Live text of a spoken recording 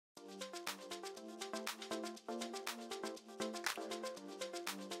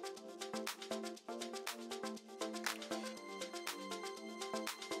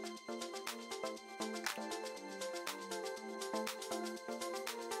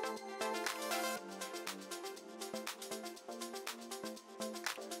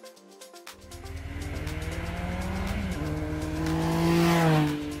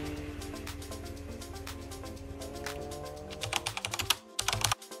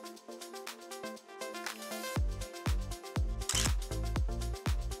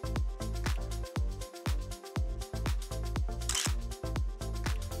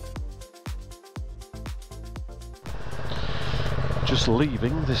Just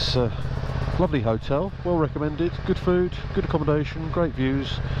leaving this lovely hotel, well recommended, good food, good accommodation, great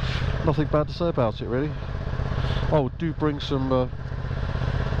views, nothing bad to say about it really. Oh, do bring some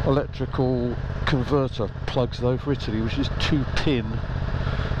electrical converter plugs though for Italy, which is 2-pin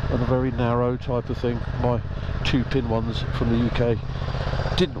and a very narrow type of thing. My 2-pin ones from the UK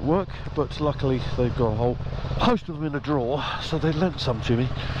didn't work, but luckily they've got a whole host of them in a drawer, so they lent some to me.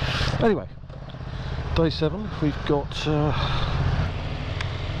 Anyway, day 7, we've got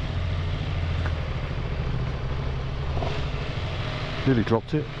nearly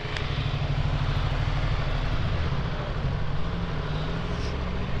dropped it.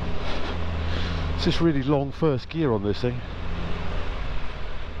 It's this really long first gear on this thing.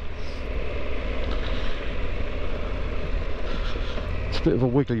 It's a bit of a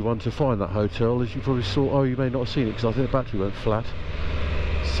wiggly one to find, that hotel, as you probably saw. Oh, you may not have seen it because I think the battery went flat,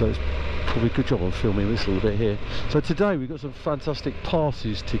 so it's probably a good job on filming this a little bit here. So today we've got some fantastic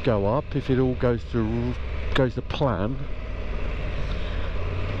passes to go up if it all goes to plan.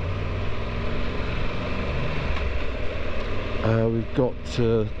 We've got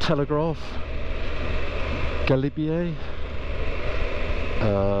Telegraph, Galibier,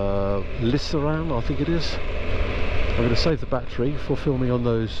 Lissaran, I think it is. I'm going to save the battery for filming on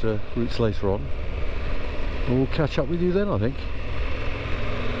those routes later on. And we'll catch up with you then, I think.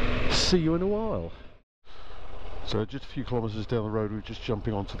 See you in a while. So just a few kilometres down the road, we're just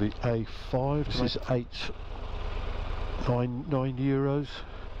jumping onto the A5. This is 9 euros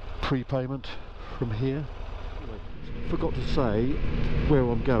prepayment from here. Forgot to say where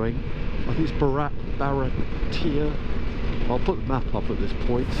I'm going. I think it's Baratier. I'll put the map up at this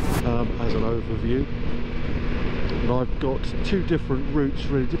point as an overview. And I've got 2 different routes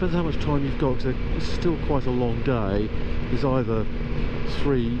really. Depends how much time you've got, because it's still quite a long day. There's either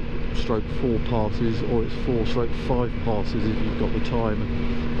 3/4 passes, or it's 4/5 passes if you've got the time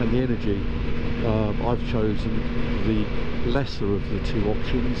and the energy. I've chosen the lesser of the 2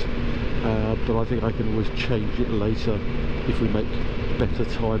 options, but I think I can always change it later if we make better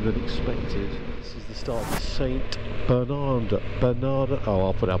time than expected. This is the start of Saint Bernardo. Oh,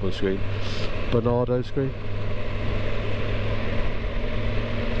 I'll put it up on the screen. Bernardo screen.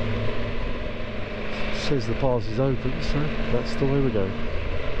 It says the pass is open, so that's the way we're going.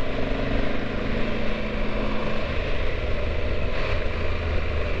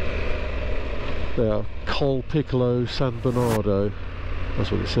 There, Col Piccolo San Bernardo. That's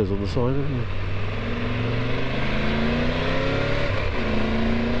what it says on the sign, isn't it?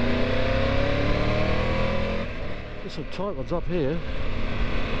 There's some tight ones up here,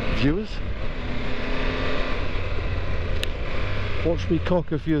 viewers. Watch me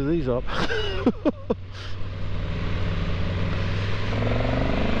cock a few of these up.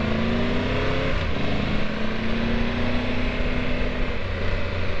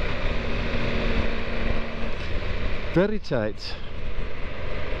 Very tight.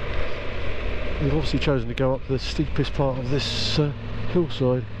 We've obviously chosen to go up the steepest part of this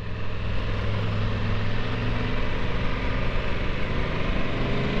hillside.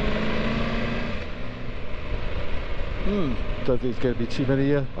 Don't think there's going to be too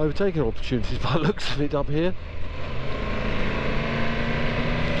many overtaking opportunities by the looks of it up here.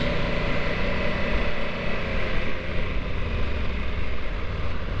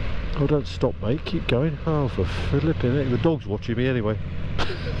 Oh, don't stop, mate, keep going. Oh, for flipping it. The dog's watching me anyway.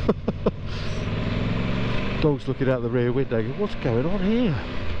 Dog's looking out the rear window going, what's going on here?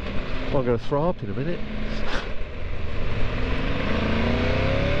 Well, I'm going to throw up in a minute.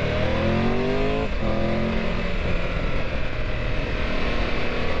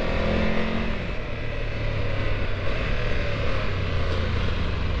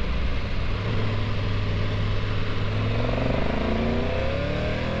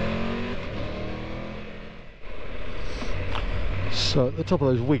 So at the top of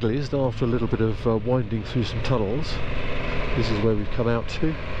those wigglies, after a little bit of winding through some tunnels, this is where we've come out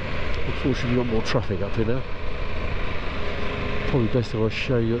to. Unfortunately we've got more traffic up here now. Probably best if I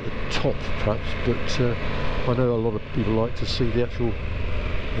show you at the top perhaps, but I know a lot of people like to see the actual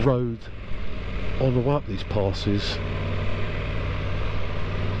road on the way up these passes.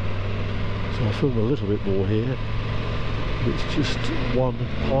 So I'll film a little bit more here. It's just one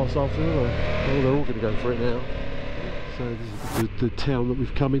pass after another. Oh, they're all going to go for it now. So this is the town that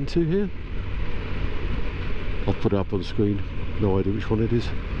we've come into here. I'll put it up on the screen, no idea which one it is.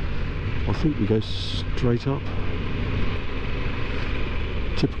 I think we go straight up.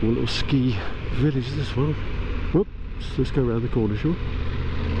 Typical little ski village, this one. Whoops, let's go around the corner, sure.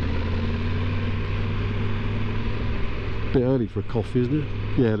 Bit early for a coffee, isn't it?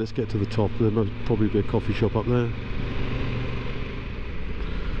 Yeah, let's get to the top. There might probably be a coffee shop up there.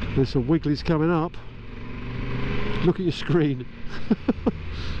 There's some wigglies coming up. Look at your screen.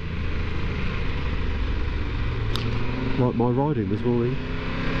 Like my riding this morning.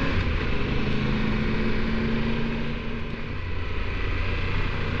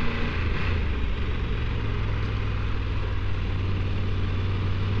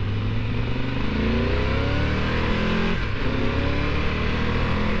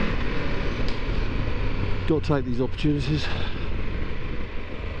 Got to take these opportunities.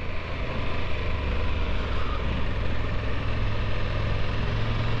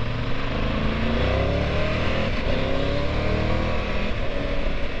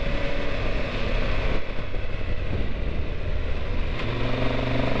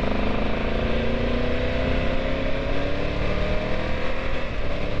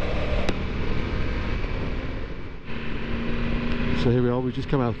 So here we are, we've just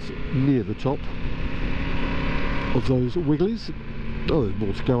come out near the top of those wigglies. Oh, there's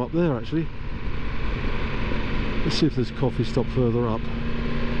more to go up there actually. Let's see if there's a coffee stop further up.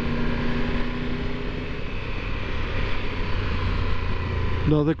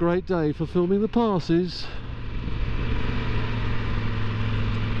 Another great day for filming the passes.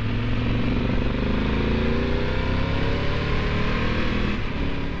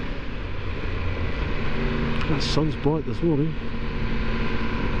 The sun's bright this morning.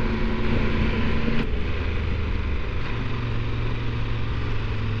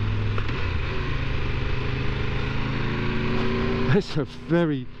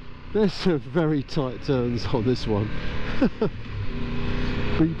 There's some very tight turns on this one.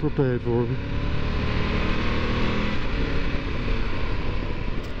 Be prepared for them.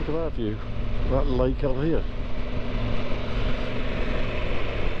 Look at that view, that lake up here.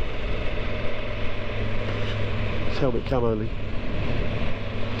 It's helmet cam only.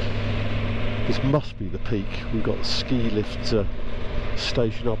 This must be the peak. We've got the ski lift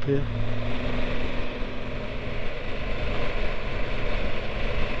station up here.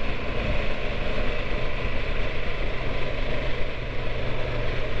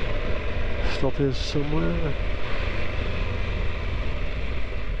 Stop here somewhere.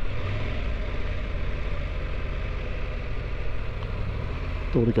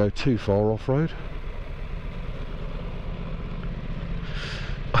 Don't want to go too far off-road.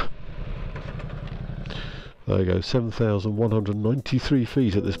 There you go, 7,193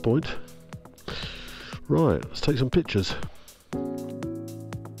 feet at this point. Right, let's take some pictures.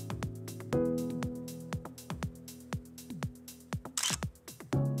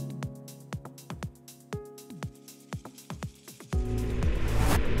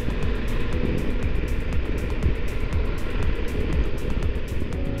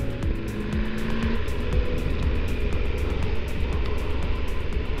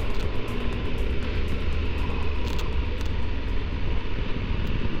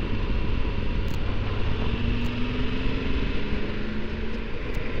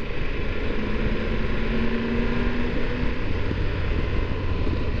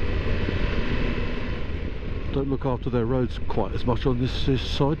 Don't look after their roads quite as much on this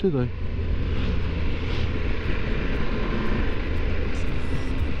side, do they?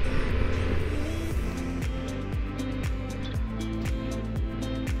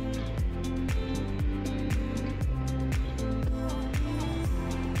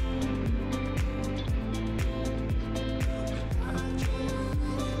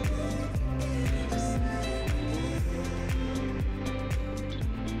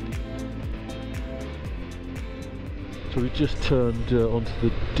 So we just turned onto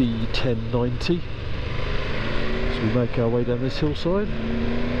the D1090, so we make our way down this hillside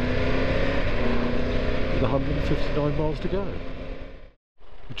with 159 miles to go.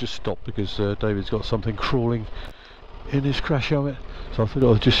 We just stopped because David's got something crawling in his crash helmet, so I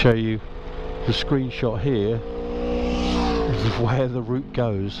thought I'd just show you the screenshot here of where the route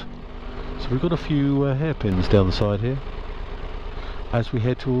goes. So we've got a few hairpins down the side here as we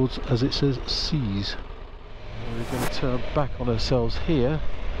head towards, as it says, C's. We're going to turn back on ourselves here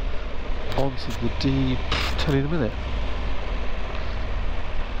onto the D. Tell you in a minute.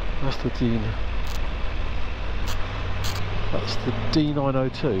 That's the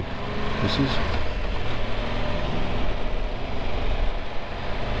D902. This is.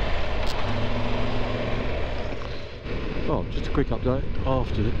 Oh, just a quick update.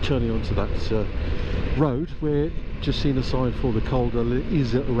 After turning onto that road, we're just seen a sign for the Col de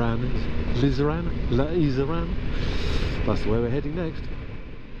l'Iseran. That's the way we're heading next.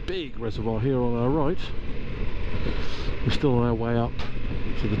 Big reservoir here on our right. We're still on our way up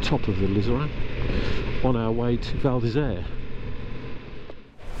to the top of the Liseran, on our way to Val d'Isère.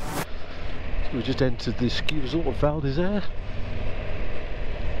 So we just entered the ski resort of Val d'Isère.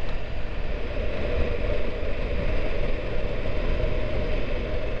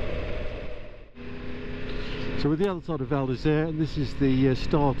 So we're the other side of Val d'Isère, and this is the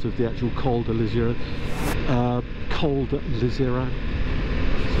start of the actual Col de l'Isère.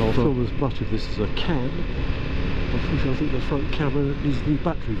 So I'll film as much of this as I can. Unfortunately, I think the front camera needs a new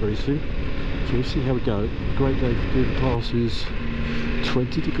battery very soon. So we'll see how we go. Great day for doing passes.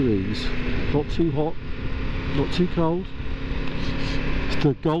 20 degrees. Not too hot, not too cold. It's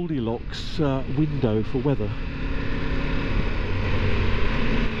the Goldilocks window for weather.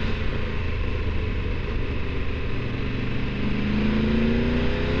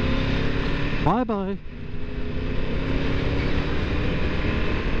 Bye bye.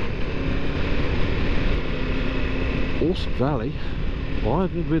 Awesome valley. Well,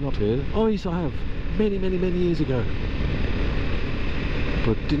 I've never been up here. Oh yes, I have. Many years ago.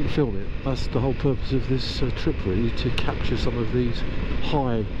 But didn't film it. That's the whole purpose of this trip, really, to capture some of these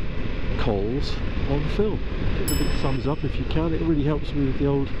high cols on film. Give a big thumbs up if you can. It really helps me with the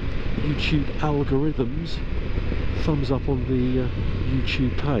old YouTube algorithms. Thumbs up on the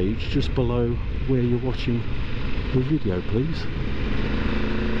YouTube page just below where you're watching the video, please.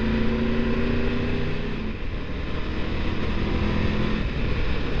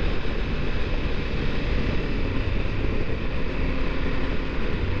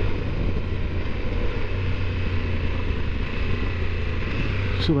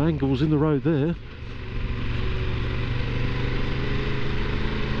 Some angles in the road there.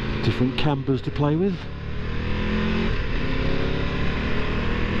 Different cambers to play with.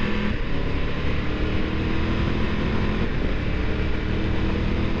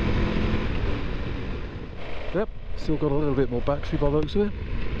 Yep, still got a little bit more battery by the looks of it.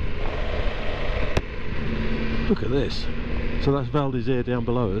 Look at this. So that's Val d'Isère down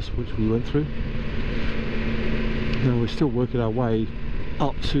below us, which we went through. Now we're still working our way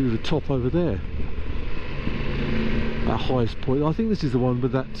up to the top over there, that highest point. I think this is the one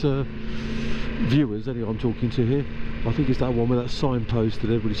with that viewers, anyway, I'm talking to here. I think it's that one with that signpost that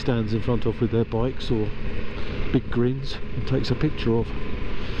everybody stands in front of with their bikes or big grins and takes a picture of.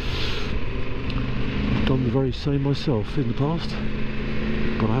 I've done the very same myself in the past,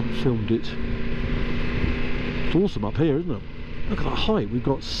 but I haven't filmed it. It's awesome up here, isn't it? Look at that height. We've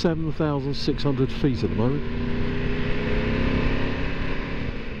got 7,600 feet at the moment.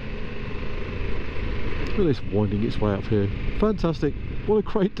 Look at this winding its way up here. Fantastic. What a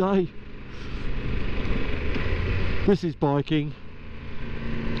great day. This is biking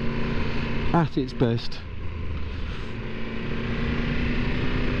at its best.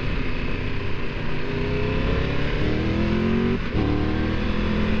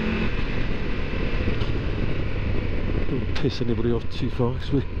 Don't piss anybody off too far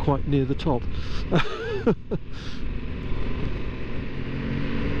because we're quite near the top.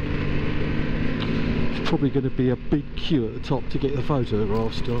 Probably going to be a big queue at the top to get the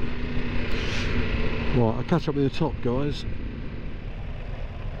photographs done. Right, I'll catch up with the top, guys.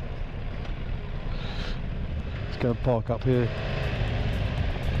 Let's go and park up here.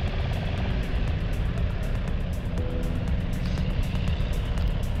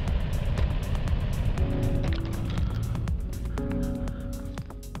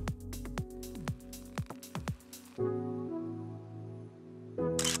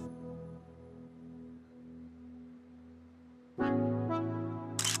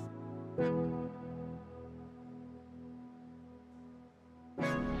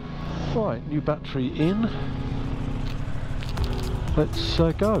 Right, new battery in. Let's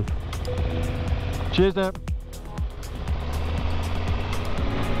go. Cheers there.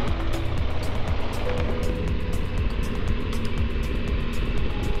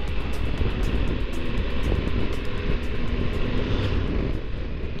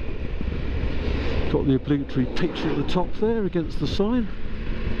 Got the obligatory picture at the top there against the sign.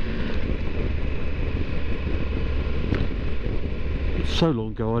 So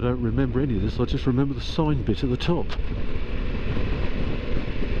long ago I don't remember any of this, I just remember the sign bit at the top.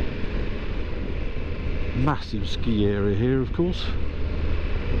 Massive ski area here, of course.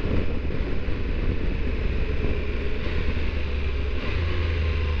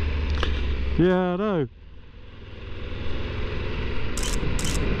 Yeah, I know.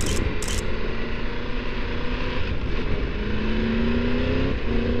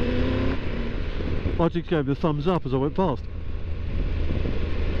 I just gave the thumbs up as I went past.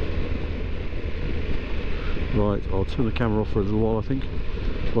 Right, I'll turn the camera off for a little while, I think.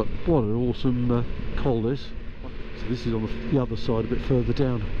 But what an awesome col this. So this is on the other side, a bit further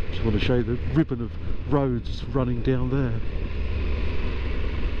down. Just want to show you the ribbon of roads running down there.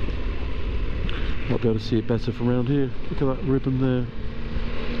 Might be able to see it better from around here. Look at that ribbon there.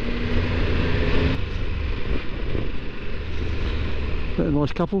 A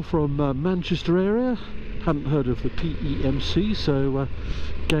nice couple from Manchester area. hadn't heard of the PEMC, so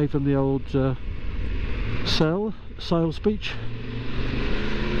gave them the old sales speech.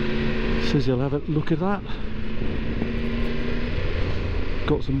 Says he'll have a look at that.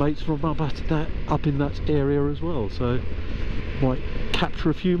 Got some mates from up in that area as well, so might capture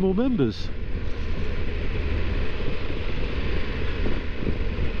a few more members.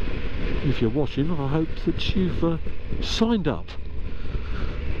 If you're watching, I hope that you've signed up.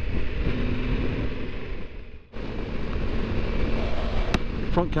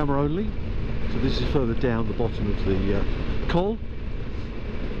 Front camera only, so this is further down the bottom of the col.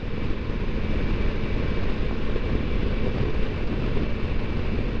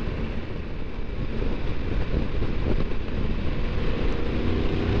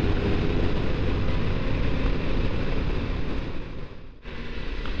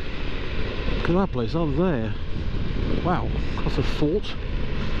 Look at that place over there. Wow, that's a fort.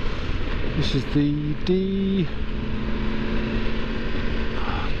 This is the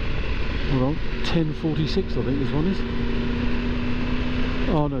hold on, 1046 I think this one is.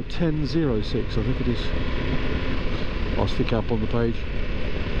 Oh no, 1006 I think it is. I'll stick up on the page.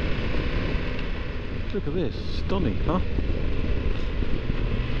 Look at this, stunning, huh?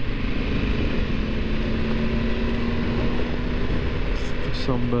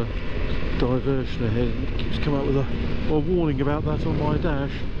 Some diversion ahead. It keeps coming up with a warning about that on my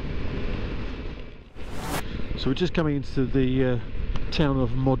dash. So we're just coming into the town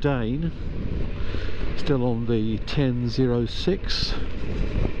of Modane, still on the 1006.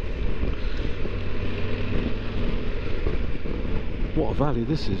 What a valley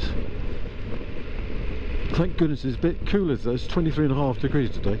this is. Thank goodness it's a bit cooler though. It's 23.5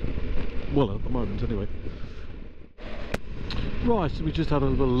 degrees today, well at the moment anyway. Right, so we just had a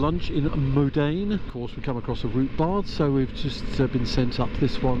little lunch in Modane. Of course we come across a route bar, so we've just been sent up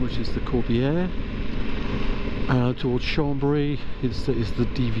this one, which is the Corbière. Towards Chambéry, it's the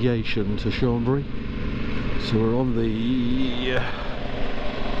deviation to Chambéry. So we're on the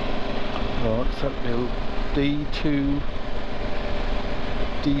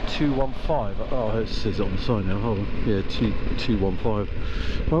D215. Oh, it says it on the sign now. Hold on. Yeah, 215.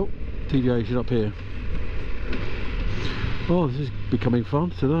 Well, deviation up here. Oh, this is becoming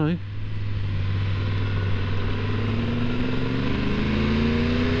fun today.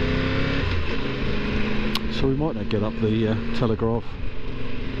 So we might not get up the telegraph.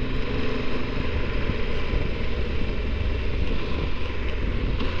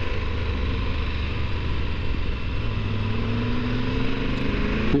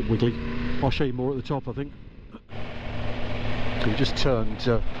 Bit wiggly. I'll show you more at the top, I think. We just turned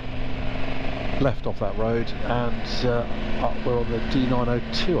left off that road, and we're on the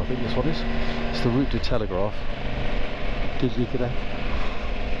D902, I think this one is. It's the route to Telegraph,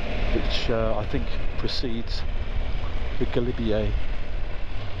 which I think precedes the Galibier.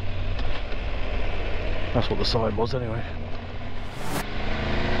 That's what the sign was anyway.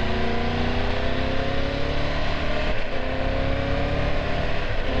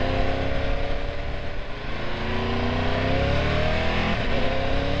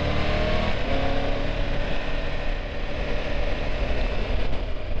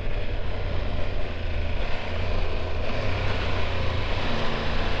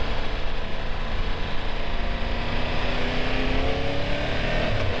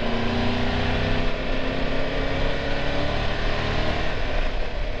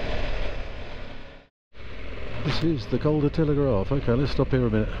 This is the Col de Telegraph. Okay, let's stop here a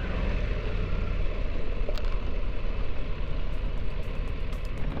minute.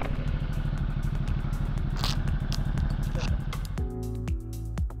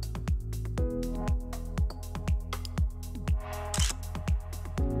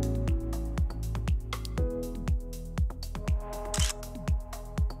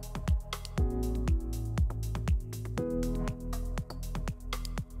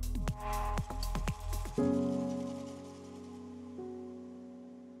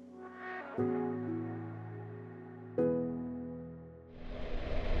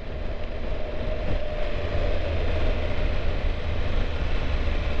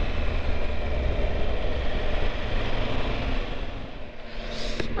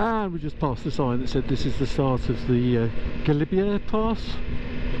 And we just passed the sign that said this is the start of the Galibier Pass.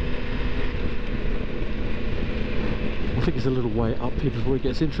 I think it's a little way up here before it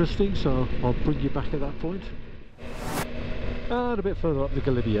gets interesting, so I'll bring you back at that point. And a bit further up the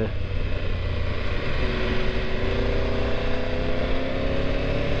Galibier.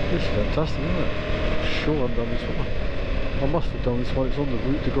 This is fantastic, isn't it? I'm sure I've done this one. I must have done this one. It's on the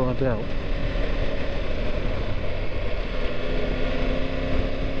route to Grand Alps.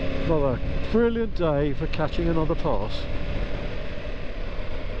 Another brilliant day for catching another pass.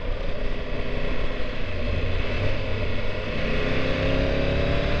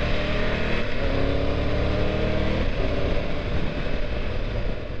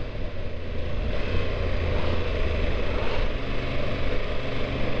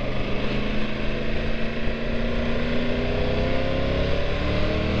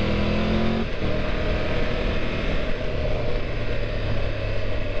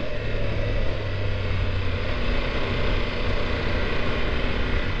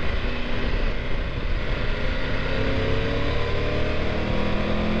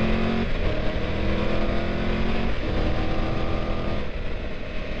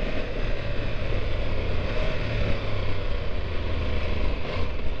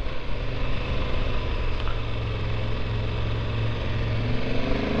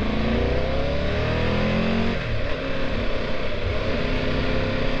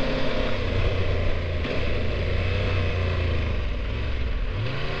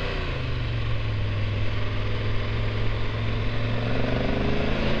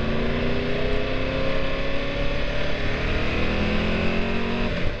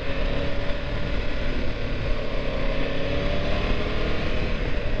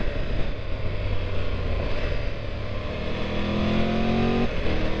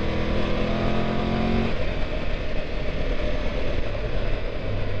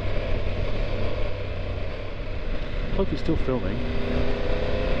 Hope it's still filming.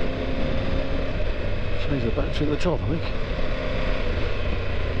 Change the battery at the top, I think.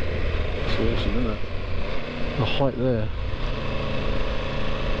 It's awesome, isn't it? The height there.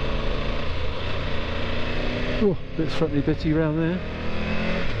 Oh, a bit threatening bitty around there.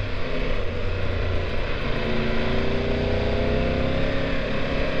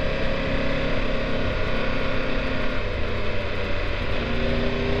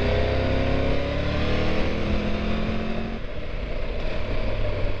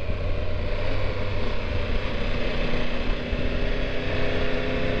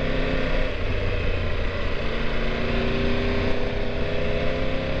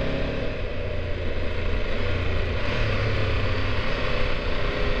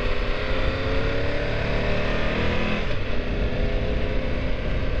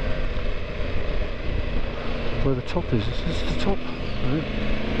 Where the top is this the top? Right.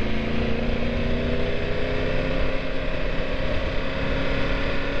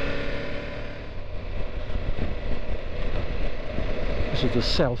 This is the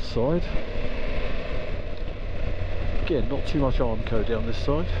south side. Again, not too much Armco down this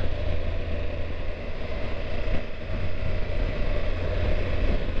side.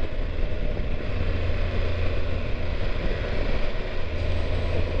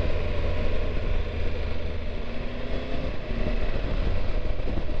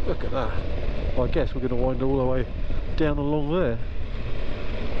 Look at that. Well, I guess we're going to wind all the way down along there.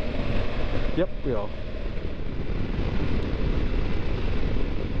 Yep, we are.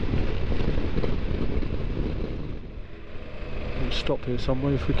 We'll stop here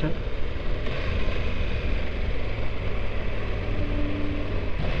somewhere if we can.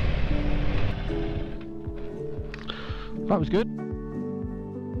 That was good.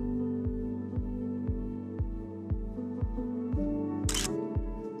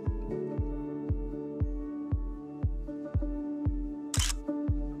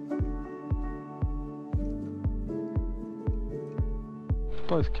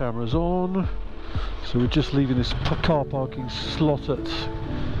 Both cameras on, so we're just leaving this car parking slot at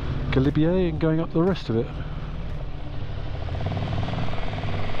Galibier and going up the rest of it.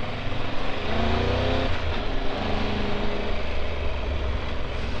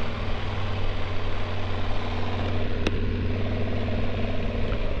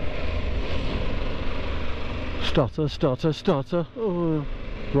 Stutter, stutter, stutter. Oh,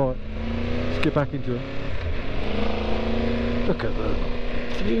 right, let's get back into it. Look at the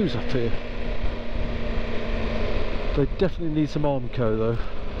views up here. They definitely need some Armco though.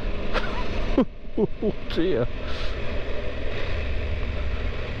 Oh dear.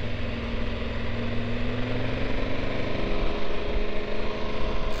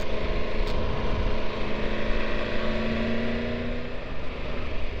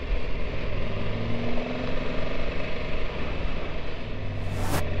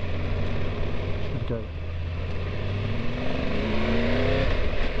 Go.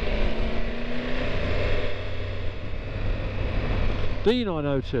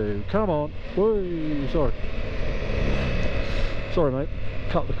 D902, come on. Whoa, sorry. Sorry mate,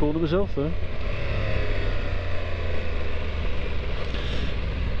 cut the corner myself there.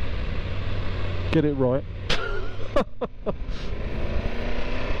 Get it right.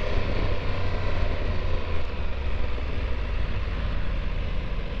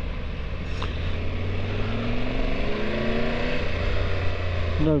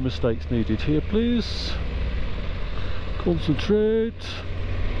 No mistakes needed here, please. Concentrate.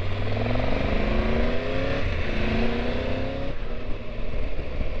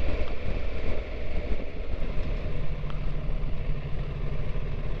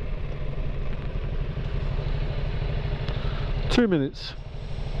 Two minutes.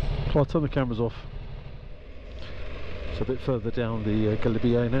 I'll turn the cameras off. It's a bit further down the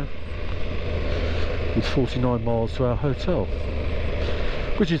Galibier now, with 49 miles to our hotel,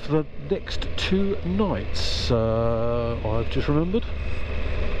 which is for the next 2 nights. I've just remembered.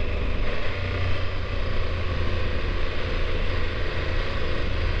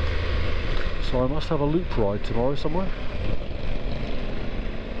 So I must have a loop ride tomorrow somewhere.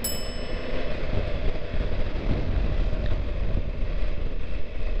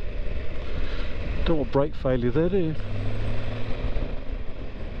 Don't want brake failure there, do you?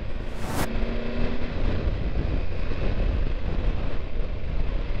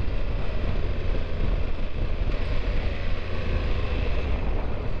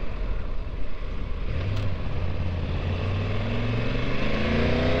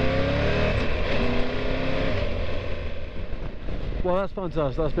 Well, that's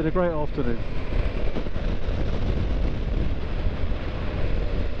fantastic. That's been a great afternoon.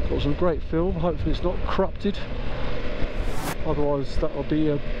 Got some great film. Hopefully it's not corrupted. Otherwise that'll be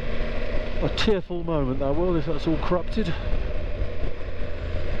a tearful moment, that will, if that's all corrupted.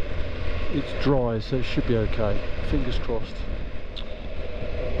 It's dry, so it should be okay. Fingers crossed.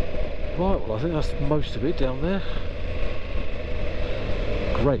 Right, well, I think that's most of it down there.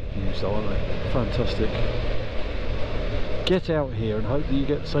 Great views though, aren't they? Fantastic. Get out here and hope that you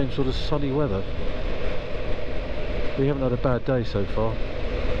get the same sort of sunny weather. We haven't had a bad day so far.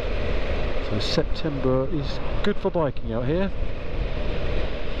 So September is good for biking out here.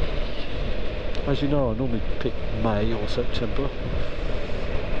 As you know, I normally pick May or September,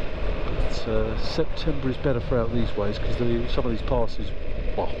 but September is better for out these ways, because some of these passes,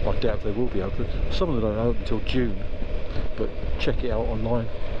 well, I doubt they will be open. Some of them don't open until June, but check it out online.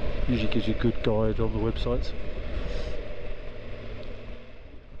 Usually gives you a good guide on the websites.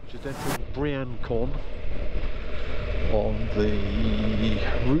 Just entering Briançon on the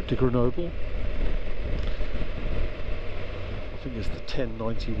route to Grenoble. I think it's the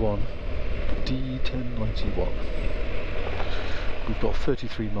 1091, D1091. We've got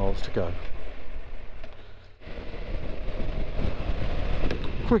 33 miles to go.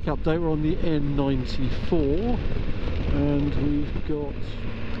 Quick update, we're on the N94 and we've got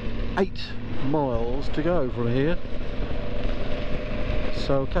 8 miles to go from here.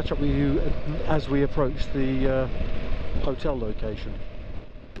 So I'll catch up with you as we approach the hotel location.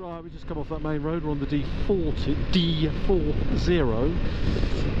 Right, we just come off that main road. We're on the D40,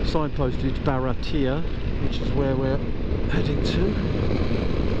 signposted Barter, which is where we're heading to.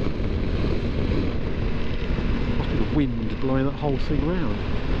 Must be the wind blowing that whole thing round.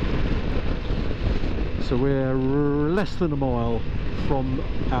 So we're less than a mile from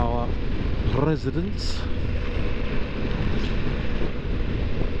our residence.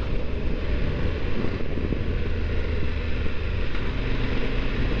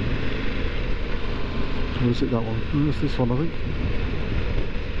 Or is it that one? Oh, it's this one, I think.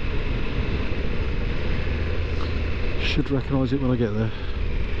 Should recognise it when I get there.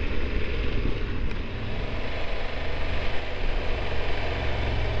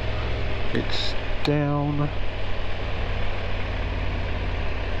 It's down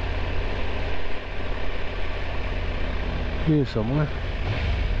here somewhere.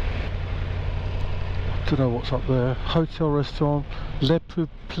 Don't know what's up there. Hotel restaurant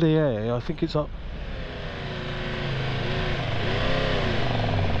Ep3, I think it's up.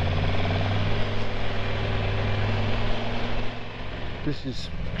 This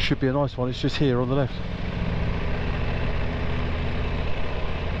should be a nice one. It's just here on the left.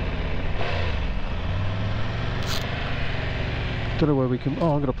 Don't know where we can.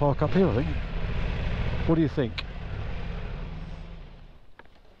 Oh, I'm going to park up here, I think. What do you think?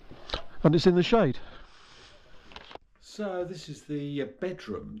 And it's in the shade. So this is the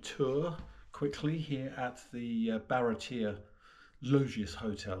bedroom tour quickly here at the Barter Logis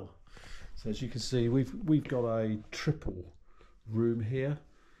Hotel. So as you can see, we've got a triple room here,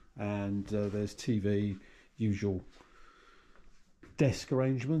 and there's TV, usual desk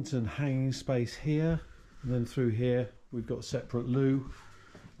arrangement and hanging space here, and then through here we've got a separate loo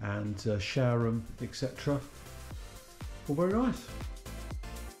and shower room, etc. All very nice.